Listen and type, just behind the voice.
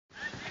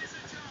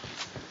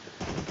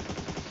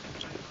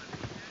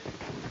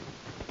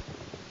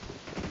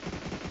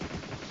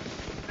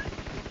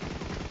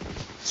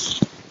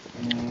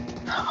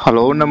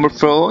Hello, number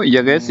 4.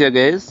 Yogesh.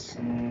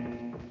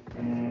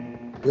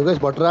 Yogesh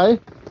Bhattarai,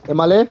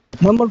 Emale.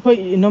 Number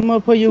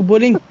 4, you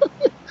bowling.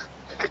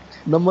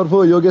 Number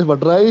 4, Yogesh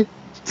Bhattarai,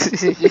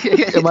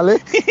 Emale.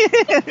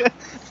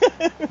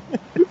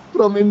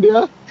 From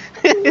India.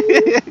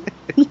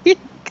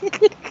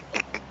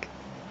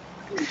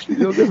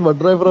 Yogesh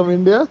Bhattarai from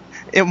India.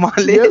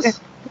 Emale.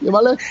 Yes,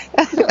 Emale.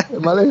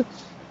 Emale.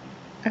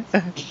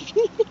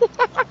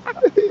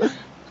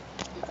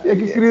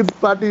 Ekikrit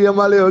party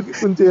Emale ho ki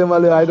kunche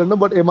Emale, I don't know,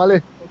 but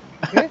Emale.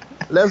 Okay.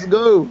 Let's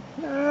go.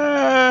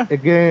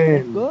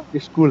 Again, Let's go.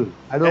 school.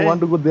 I don't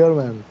want to go there,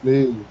 man.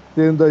 Please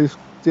change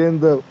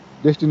the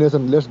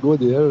destination. Let's go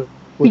there.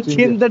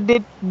 Change the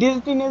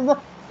destination.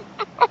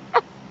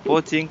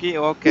 Pochinki,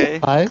 okay.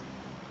 Hi.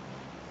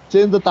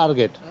 Change the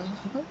target.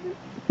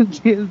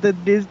 Change the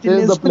destination.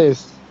 Change the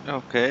place.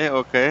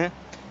 Okay.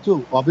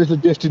 So obviously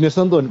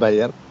destination don't buy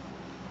here.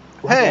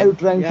 What Hey. are you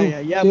trying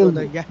to Yeah, tell brother,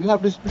 me? yeah. You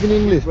have to speak in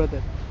English.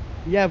 Brother.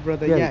 Yeah,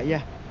 brother. Yeah.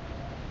 Yeah.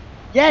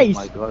 Oh Yes.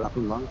 my god, after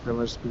a long time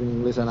I'm speaking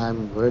English and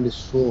I'm really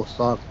so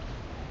shocked.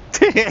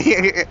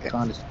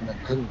 Can't speak a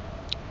thing.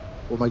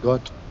 Oh my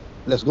god.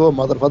 Let's go,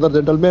 mother, father,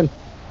 gentlemen.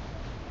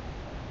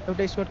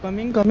 Outer squad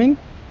coming.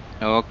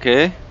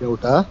 Okay.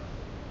 Euta.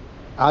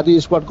 Adi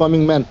squad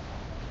coming, man.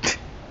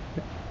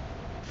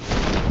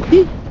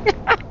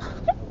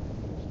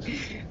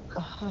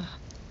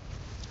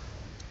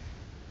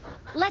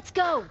 Let's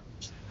go.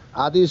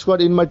 Adi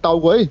squad in my tau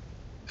go, eh?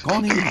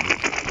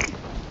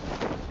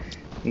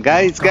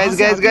 Guys.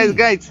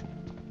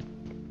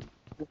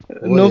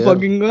 No Where?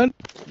 fucking gun.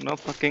 No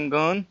fucking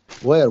gun.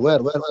 Where?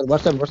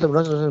 What's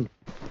happening?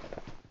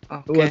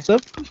 Okay. What's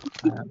up?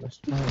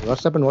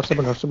 What's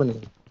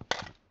happening?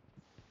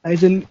 I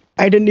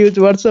didn't use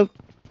WhatsApp.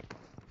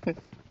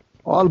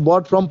 All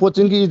bought from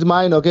Pochinki is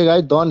mine, okay,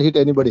 guys? Don't hit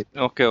anybody.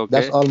 Okay.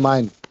 That's all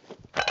mine.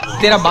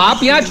 तेरा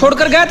बाप यहाँ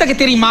छोड़कर गया था कि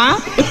तेरी माँ?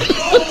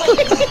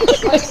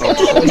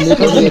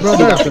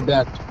 After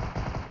that.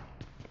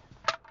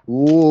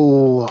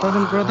 Oh,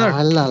 Brother.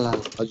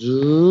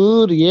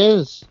 Hazur,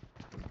 yes.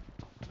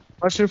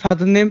 What's your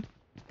father's name?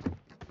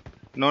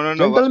 No.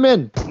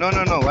 Gentlemen.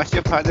 No. What's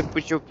your father?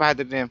 Put your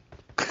father name.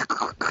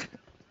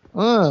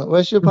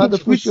 Where's your father?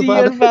 Push your Your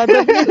father.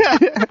 father.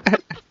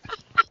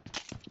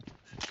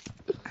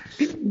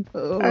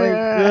 Oh my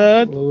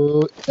god.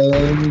 Oh,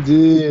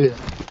 MG.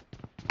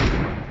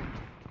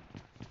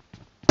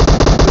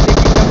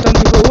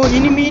 Oh,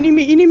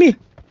 enemy.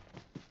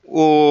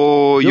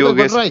 Oh,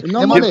 Yogesh. Right.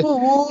 Number Emale. 4.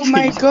 Oh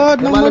my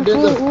god. Emale Number 4.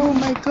 danger. Oh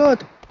my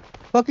god.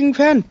 Fucking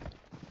fan.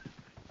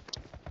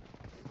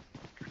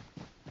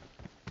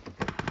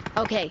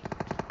 Okay.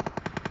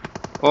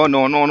 Oh,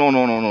 no.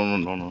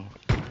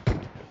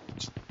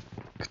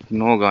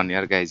 No gun,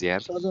 yaar, guys,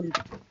 yaar.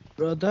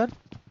 Brother.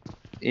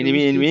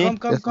 Enemy. Come.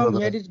 Yes, brother.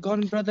 Here is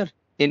gone, brother.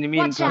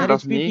 Enemy in Watch front out.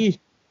 of me. PT.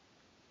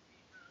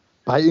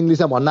 भाइ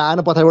इङ्ग्लिसमा भन्न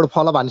आएन पछाडिबाट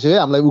फल भान्छु है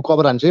हामीलाई उ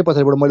cover हान्छु है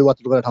पछाडिबाट मैले वाच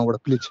गरेको ठाउँबाट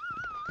प्लिज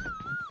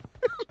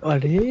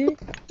अरे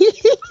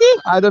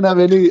I don't have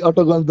any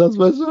auto guns, that's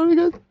why. Sorry,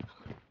 guys.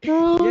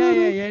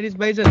 Yeah, it is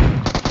Bison.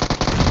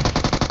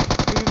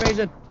 Give me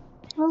Bison.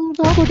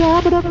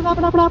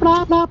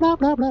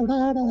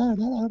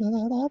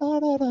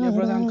 Yeah,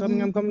 brother, I'm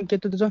coming.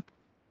 Get to the zone.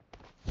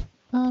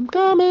 I'm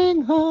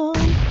coming home.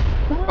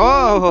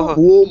 Oh,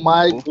 Oh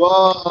my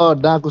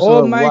god, Daku sir,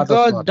 Oh my what a god,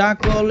 shot.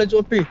 Dark College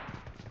OP.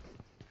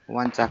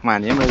 one chuck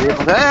man. No.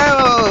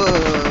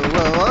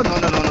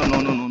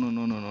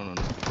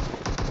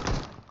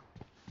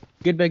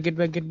 Get back.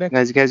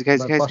 Guys.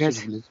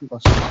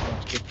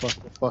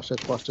 First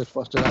it, please.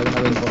 First it. I don't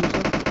have any box.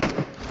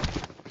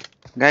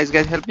 Guys,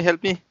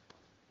 help me.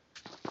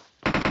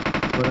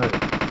 Where are you?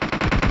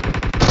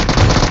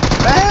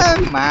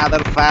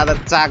 Mother, father,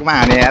 chuck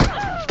man, yaar.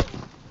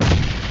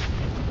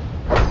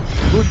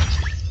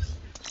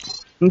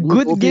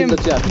 Good OP game. in the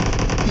chat.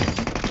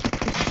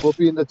 OP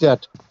in the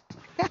chat.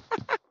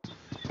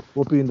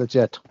 OP in the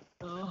chat.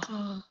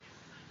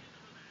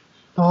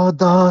 Oh,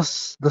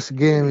 this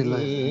game is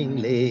like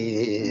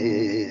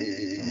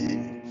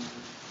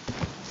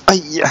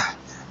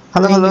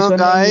Hello, English, one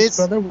guys. English,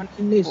 brother, one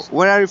English.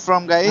 Where are you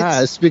from,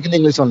 guys? speaking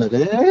English only.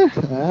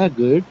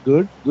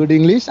 Good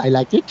English. I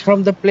like it.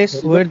 From the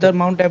place where the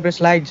Mount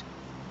Everest lies.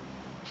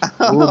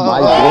 Oh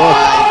my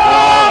god.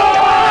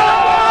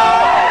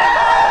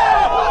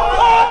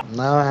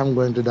 Now I'm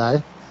going to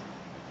die.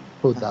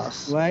 Who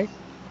does? Why?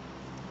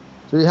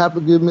 So you have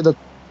to give me the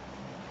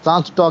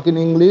chance to talk in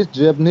English,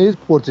 Japanese,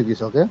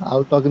 Portuguese, okay?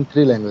 I'll talk in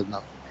 3 languages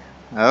now.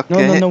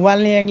 Okay. No,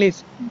 only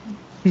English.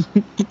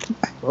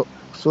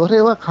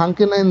 Sorry, wa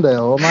khanke nain da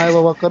ho mai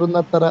baba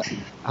karuna tara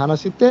hana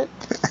sitte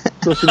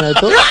to sinai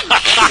to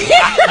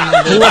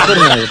huwa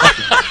karna hai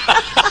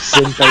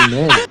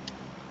gentleman.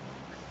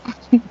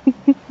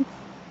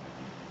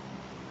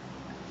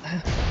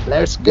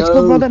 Let's Let's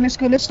go, brother.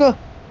 Let's go.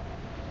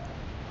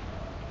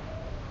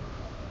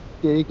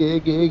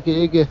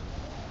 Okay.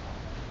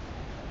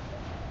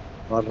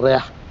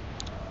 Alright.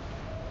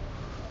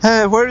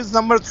 Hey, where is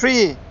number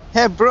 3?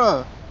 Hey,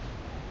 bro.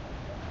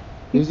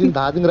 He's in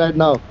Dading right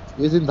now.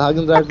 He's in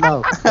Dhagan right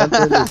now. Don't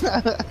tell you.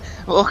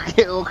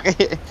 Okay,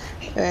 okay.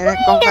 Come Wait a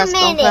fast,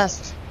 come minute.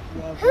 fast.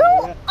 Who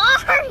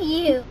are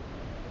you?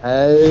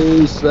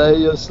 Hey,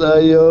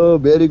 Sayo.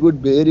 Very good,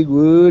 very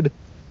good.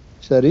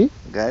 Sorry?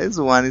 Guys,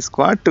 1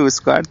 squad, 2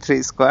 squad,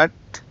 3 squad.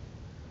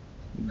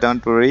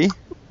 Don't worry.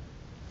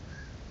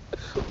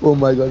 Oh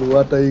my god,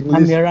 what a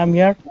English. I'm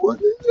here. What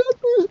is that?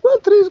 2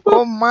 squad, 3 squad.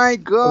 Oh my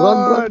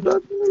Run.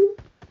 god.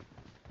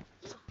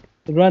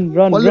 Run.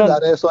 College जा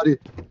रहा है, sorry.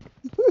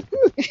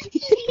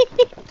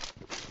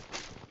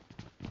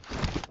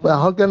 But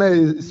how can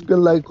I spell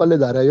like college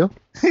जा रहा है यो?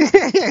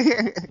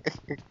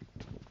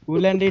 Who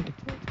landed?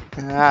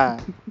 Ah,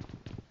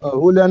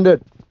 Who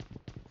landed?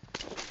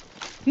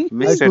 I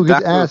Mr. took his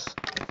Taco. ass.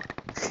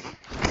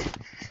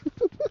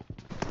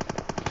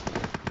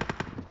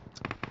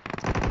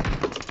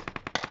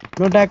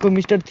 No taco,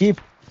 Mr. Thief.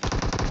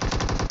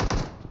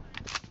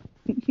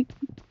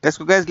 Let's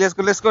go, guys. Let's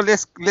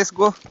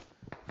go.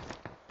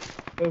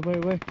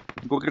 Wait.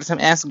 Go get some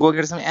ass.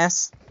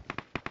 Ass.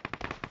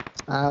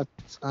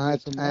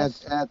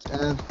 Yes.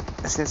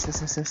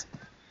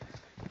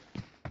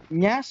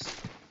 Yes.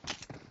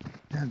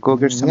 Go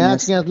get some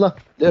ass. Yes, lo.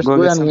 Let's Go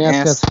go get and some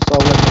yes. ass.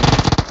 Problem.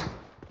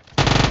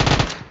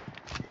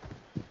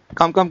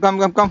 Come.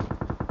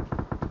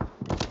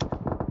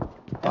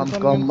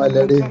 Come, my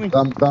lady.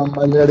 Come,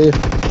 my lady.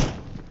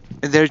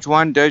 There's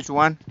one.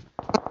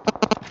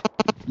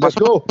 Let's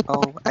go.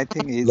 Oh, I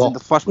think he's Go. in the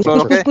first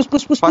floor. Okay.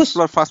 Push. First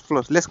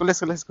floor. Let's go.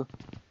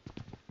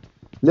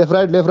 Left,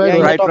 right. Yeah,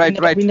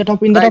 Right. in the top.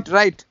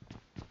 Right.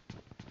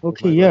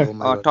 Okay, Oh my here. God, oh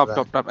my Oh, God,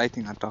 top. right. I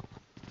think on top.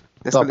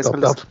 Top. Let's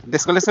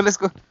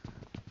go.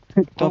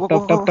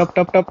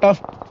 Top.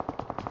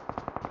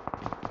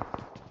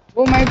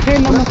 Oh, my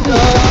friend, number 3.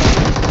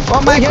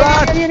 Oh my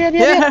god.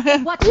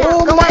 Yeah. Watch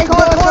out.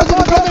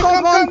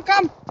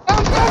 Come.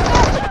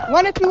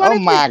 1 HP, 1 Oh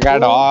my god,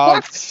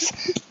 dogs.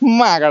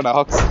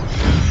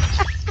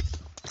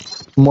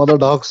 Mother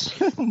dogs.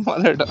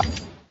 Mother dog.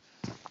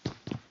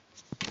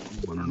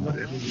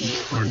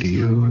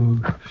 Audio,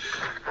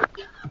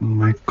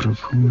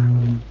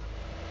 microphone.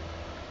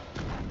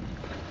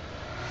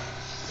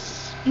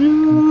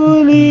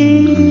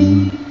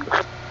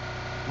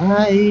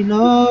 I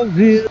love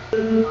you.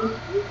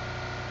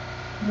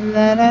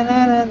 La la la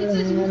la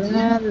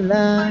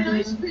la.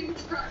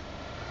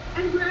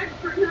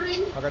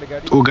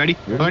 Oh, गाडी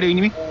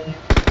enemy.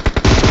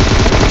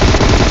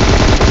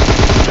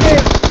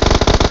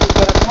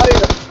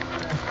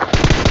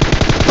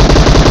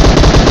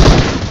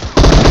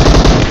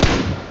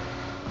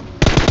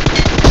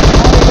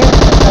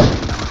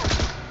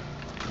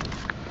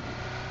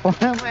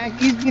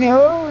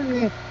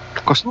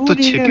 कस्तो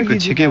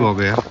छेके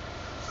भएको यार.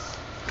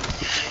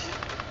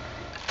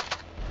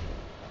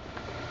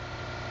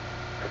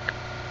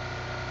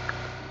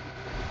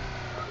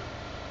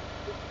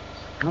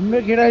 हाम्रो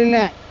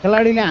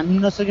खेलाडीले हान्नु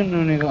नसक्नु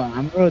भनेको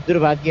हाम्रो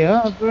दुर्भाग्य हो.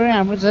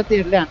 हाम्रो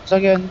साथीहरूले हान्न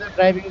सक्यो भने त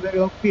ड्राइभिङ गरी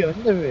ओपी हो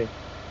नि त फेरि.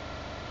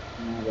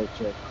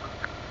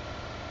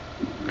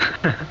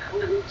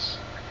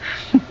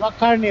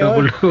 पकाड्ने हो.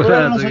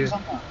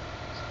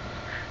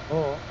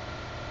 हो.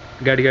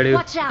 गाडी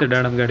Watch out. त्यो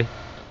डाँडामा गाडी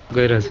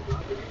गइरहेछ.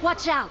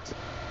 Watch out.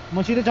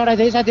 म सिधै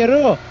चढाइदिएँ है साथीहरू.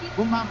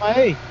 गुम्बामा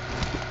है.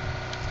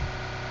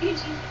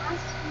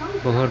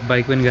 भर्खर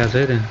बाइक पनि गएको छ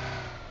है त्यहाँ.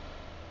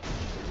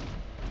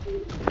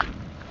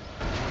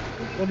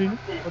 बोलिनु.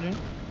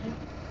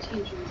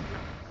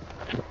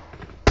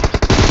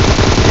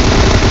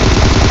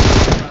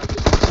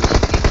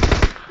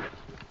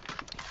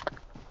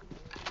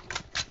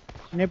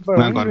 नेपाल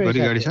घरभरि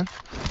गाडी छ.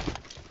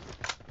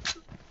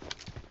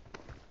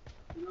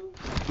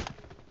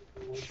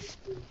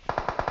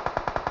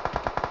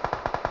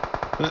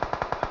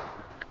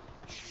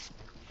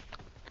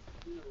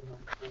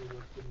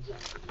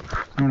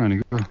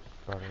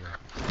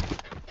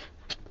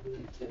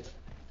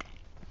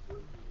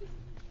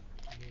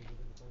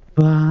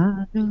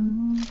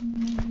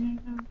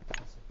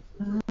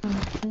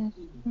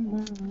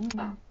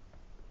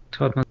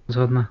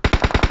 छतमा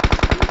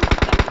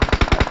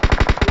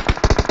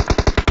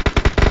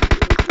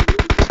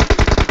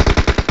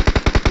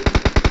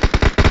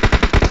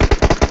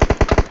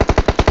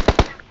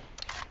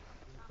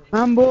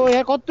आम्बो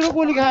यहाँ कत्रो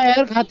गोली खायो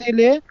यार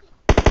खातेले.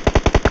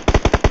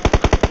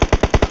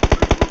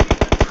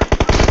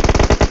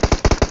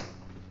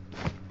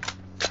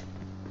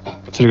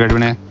 पछाडि गाडी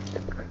बनाए.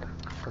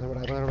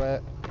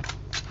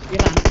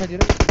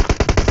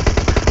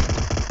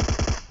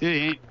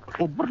 ए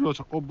ओभरलो छ.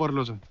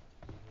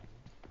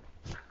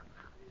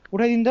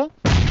 उठाइदिनु त.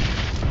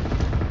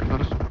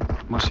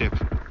 म सेफ.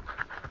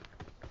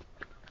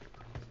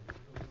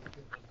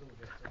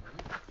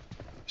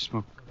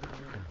 स्मोक.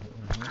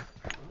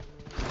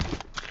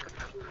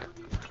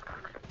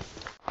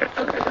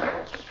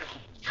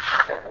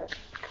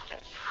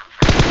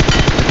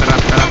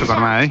 रातो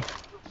घरमा है.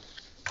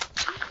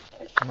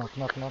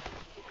 Knock.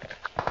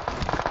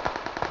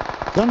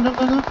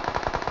 जाउँ.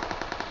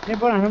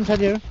 नेपाल हाम्रो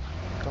साथीहरू.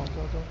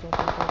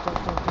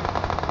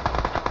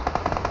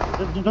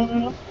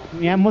 जाउँ.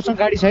 यहाँ मसँग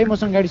गाडी छ है.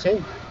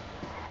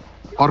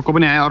 अर्को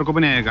पनि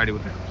आयो गाडी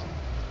उता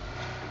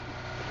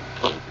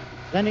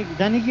जाने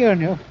के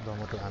गर्ने हो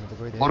दमो त हामी त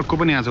गइदिए अर्को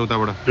पनि आछ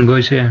उताबाट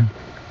गइसक्यो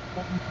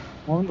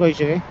म पनि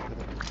गइसकेँ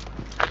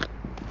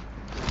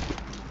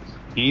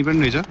यही पनि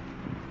रहेछ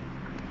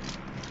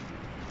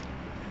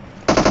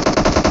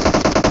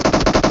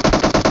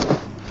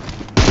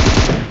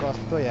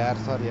कस्तो यार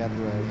सर यार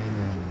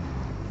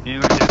यही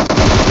गाडी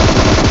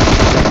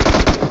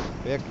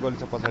एक गोली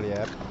छ पछाडी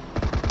यार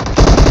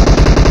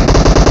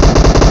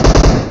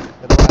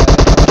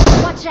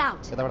Watch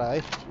out! यताबाट है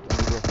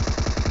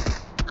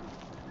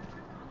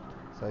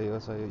सही हो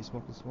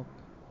स्मोक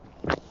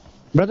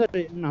ब्रदर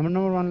हाम्रो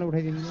नम्बर 1 लाई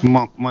उठाइदिनु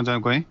म जाऊ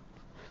गएँ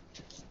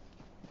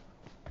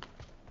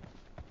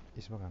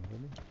स्मोक हाम्रो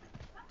नि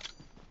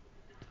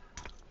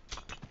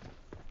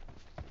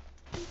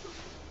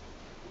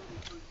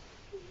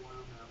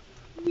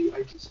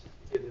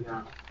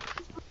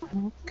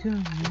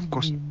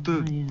कस्तो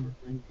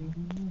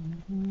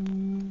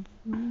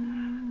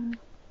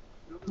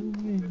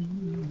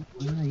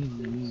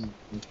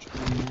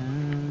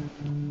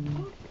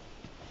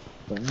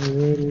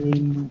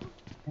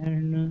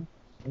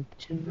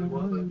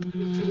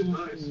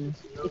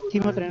यति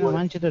मात्र हैन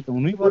मान्छे त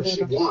हुनै पर्दैन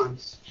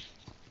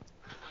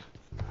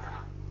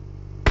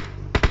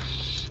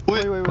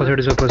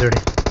पछाडि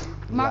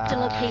Mark the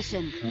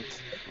location.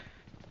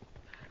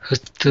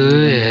 कस्तो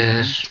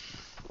यार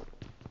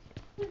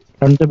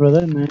अन्त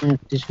ब्रदर मैं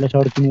त्यसलाई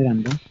सर्ट किनेर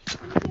हान्छ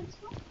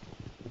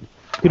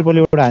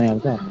त्रिपलीबाट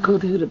हानिहाल्छ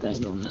कतिखेर त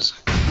आइलो हुँदैछ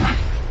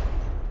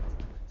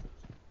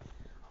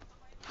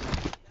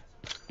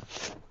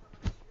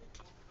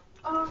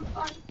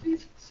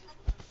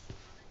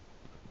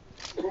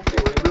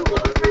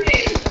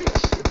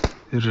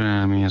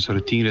राम यहाँ सर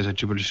तीन रहेछ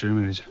ट्रिपल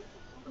स्टोरीमै रहेछ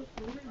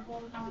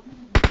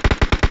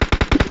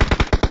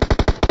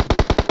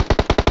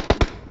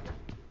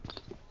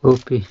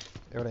ओपी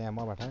एउटा यहाँ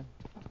मबाट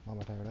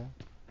एउटा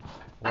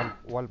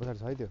वाल पछाडि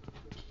छ है त्यो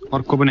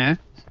अर्को पनि आयो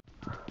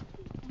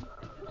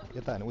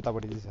यता हैन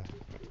उतापट्टि चाहिँ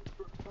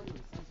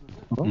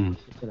छ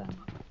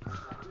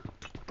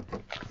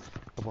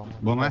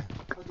बमा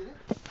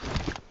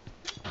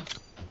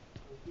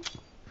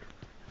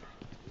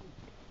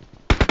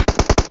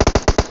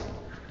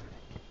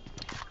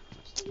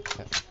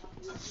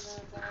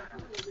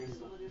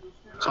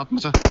साथमा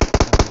छ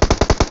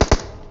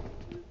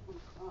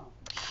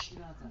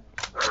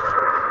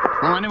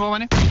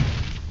बमाने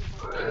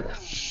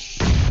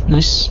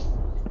नाइस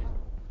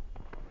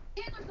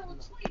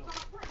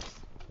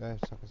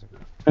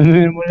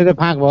मैले त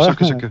फाक भयो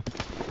सक्यो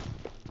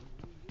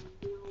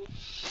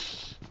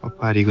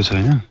पारीको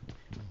छैन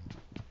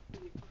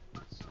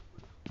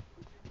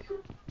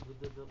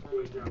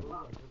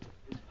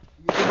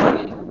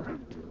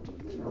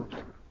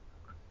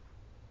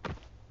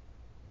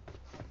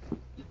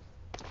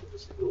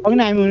अघि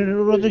नै हामी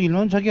रोज हिल्नु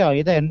पनि सक्यो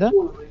यता हेर्नु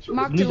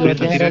Mark त the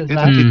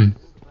location.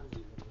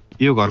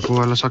 यो घरको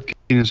वाला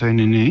सकिने छैन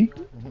नि है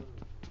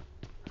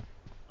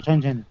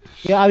छैन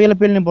यो अब यसलाई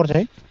पेल्ने पर्छ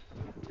है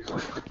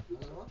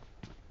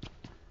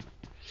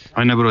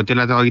होइन ब्रो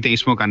त्यसलाई त अघि त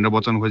स्मोक हानेर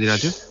बचाउनु खोजिरहेको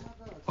थियो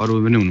अरू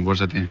पनि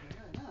हुनुपर्छ त्यहाँ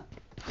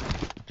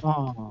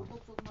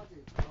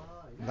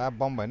दा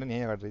बम भएन नि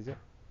यही अगाडि रहेछ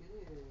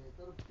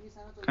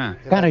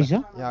कहाँ रहेछ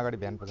यहाँ अगाडि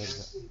भ्यान पछाडि छ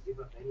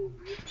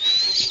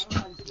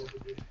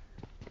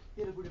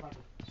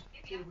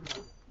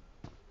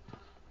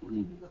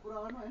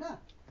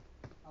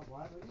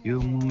यो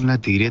मुला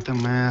धीरे त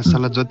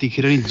मासला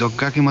जतिखेर नि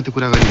जग्गाकै मात्रै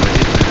कुरा गर्ने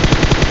भए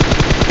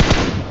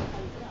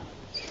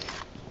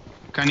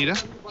कहाँनिर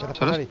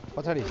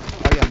पछाडि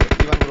अघि हाम्रो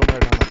दिवानको रोड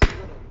ठाउँमा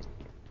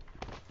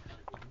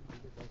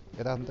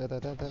यता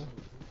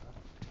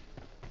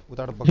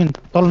उताबाट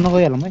तल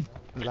नगइहालौँ है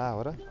ला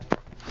हो र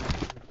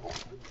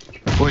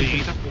ओइ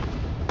यही त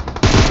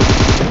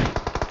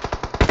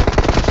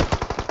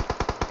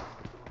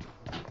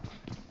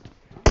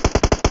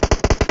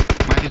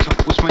माथि छ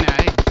उसमा नि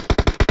आए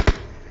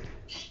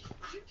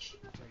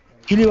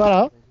किलीवाला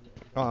हो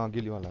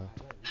गिलीवाला हो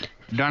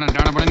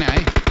डाँडाबाट नि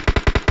आए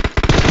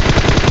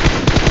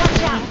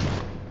Watch out!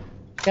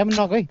 त्यहाँ पनि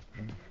नगई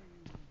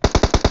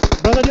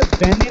ब्रदर यो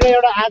भ्यानतिर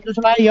एउटा आज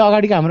जस्तो लाग्यो यो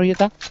अगाडिको हाम्रो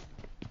यता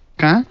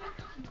कहाँ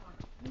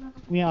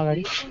यहाँ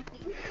अगाडि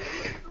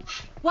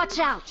Watch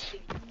out!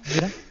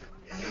 हेर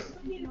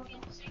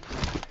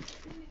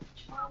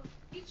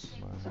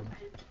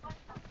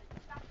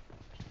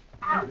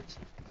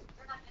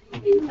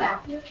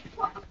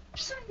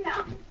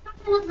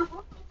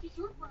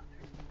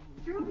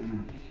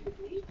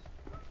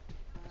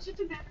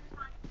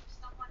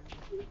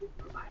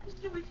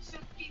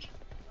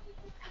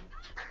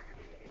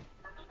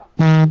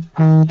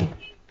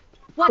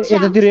Watch out!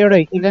 यतातिर एउटा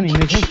एकजना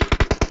हिँड्दैछ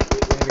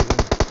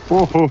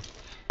ओहो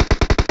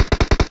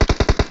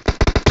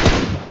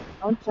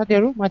आउनु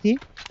साथीहरू माथि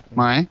म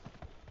आएँ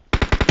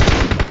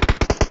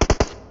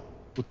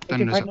उत्तान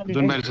रहेछ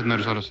जुन बाहिर छ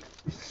तिनीहरू सरोज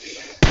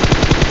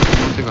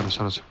मात्रै गर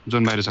सरोज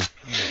जुन बाहिर छ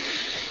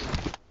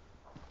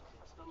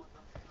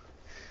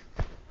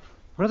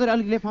ब्रदर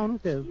अलिक लेफ्ट आउनु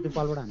त्यो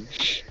पालबाट हामी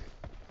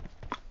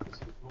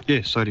ए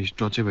सरी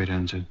टचै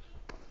भइरहन्छ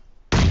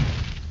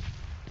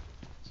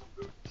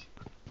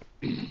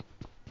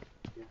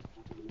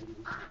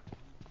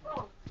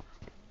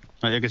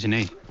एकैछिन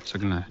है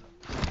सकिन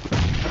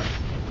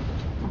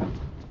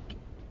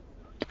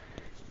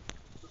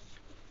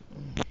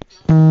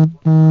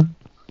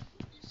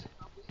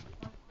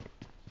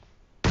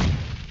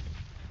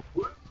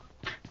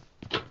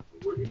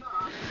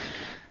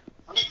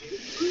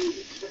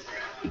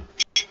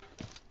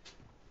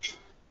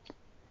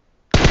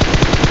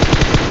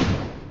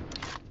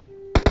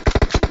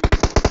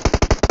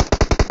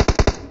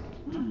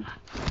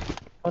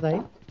कता है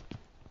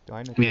त्यो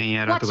होइन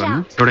यहाँ रातो Watch घरमा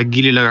out. एउटा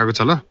गिली लगाएको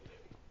छ ल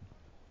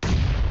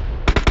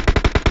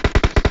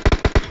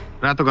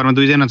रातो घरमा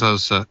दुईजना छ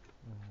जस्तो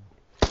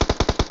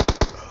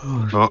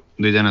हो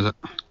दुईजना छ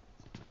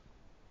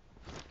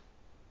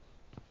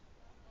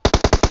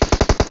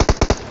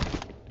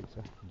ठिक छ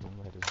जुम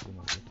भएर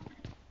दिनुहुन्छ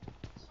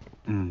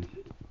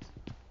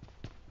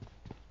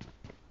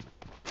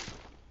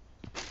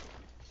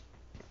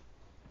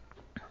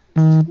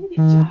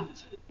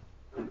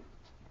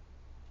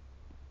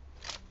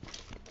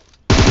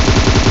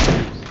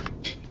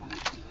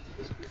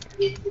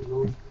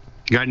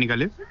गाडी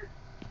निकाल्यो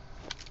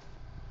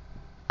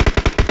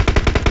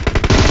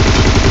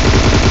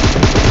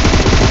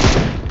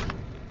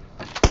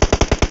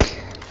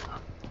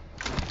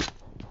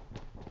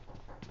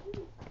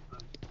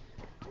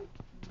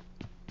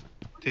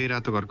त्यही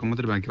रातो घरको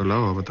मात्रै बाँकी होला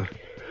हौ अब त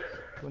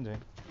कुन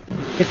चाहिँ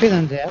त्यस्तै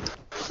जान्छ यार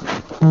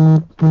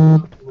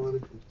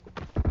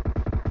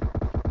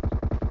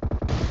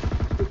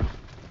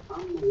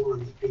I'm the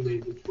one who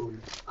made the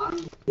choice.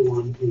 I'm the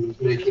one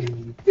who's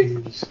making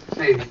things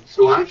famous.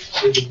 So I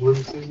should be the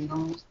one saying,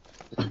 no,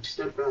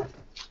 step back.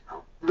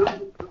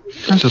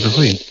 कहाँ छ त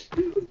खोइ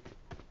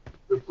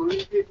The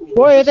first people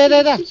ओ यता यता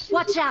यता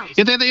Watch out.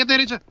 यता यता यता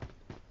रहेछ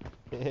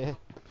ए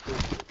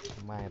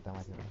माया त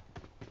माथि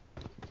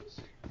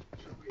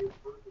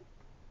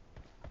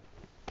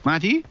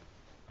माथि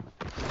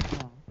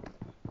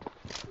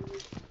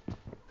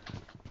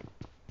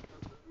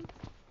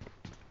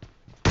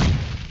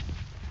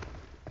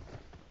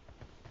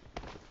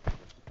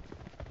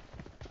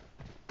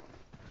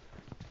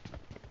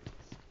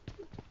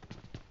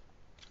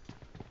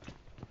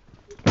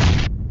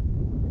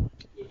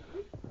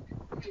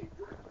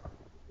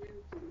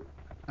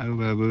अब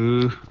बाबु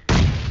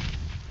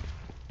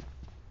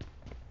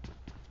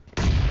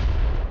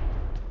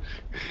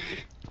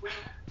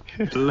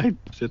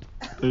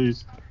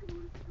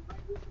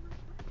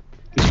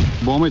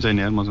बमै छैन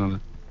यार मसँग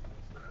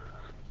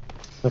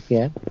ओके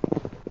यार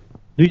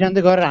दुईजना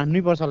चाहिँ गरेर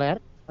हान्नै पर्छ होला यार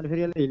अनि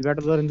फेरि यसले हिल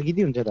ब्याटल गरेर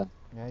गीति हुन्छ त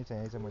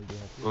यहीँ छ मैले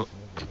देखाएको हो।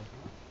 छु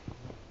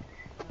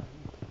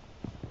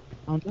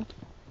आउँछ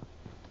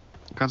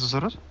कहाँ छ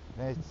सर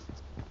यहीँ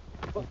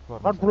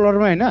थर्ड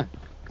फ्लोरमा होइन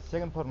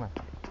सेकेन्ड फ्लोरमा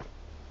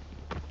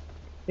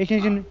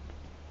एकछिन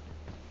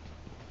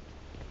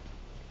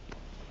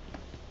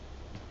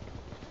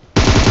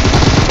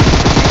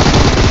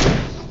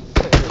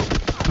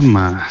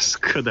मास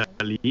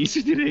खदाली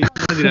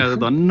सुतिरहेको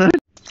धन्न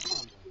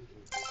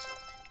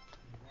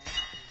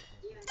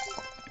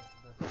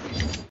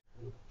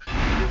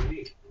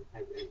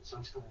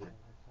Sometime.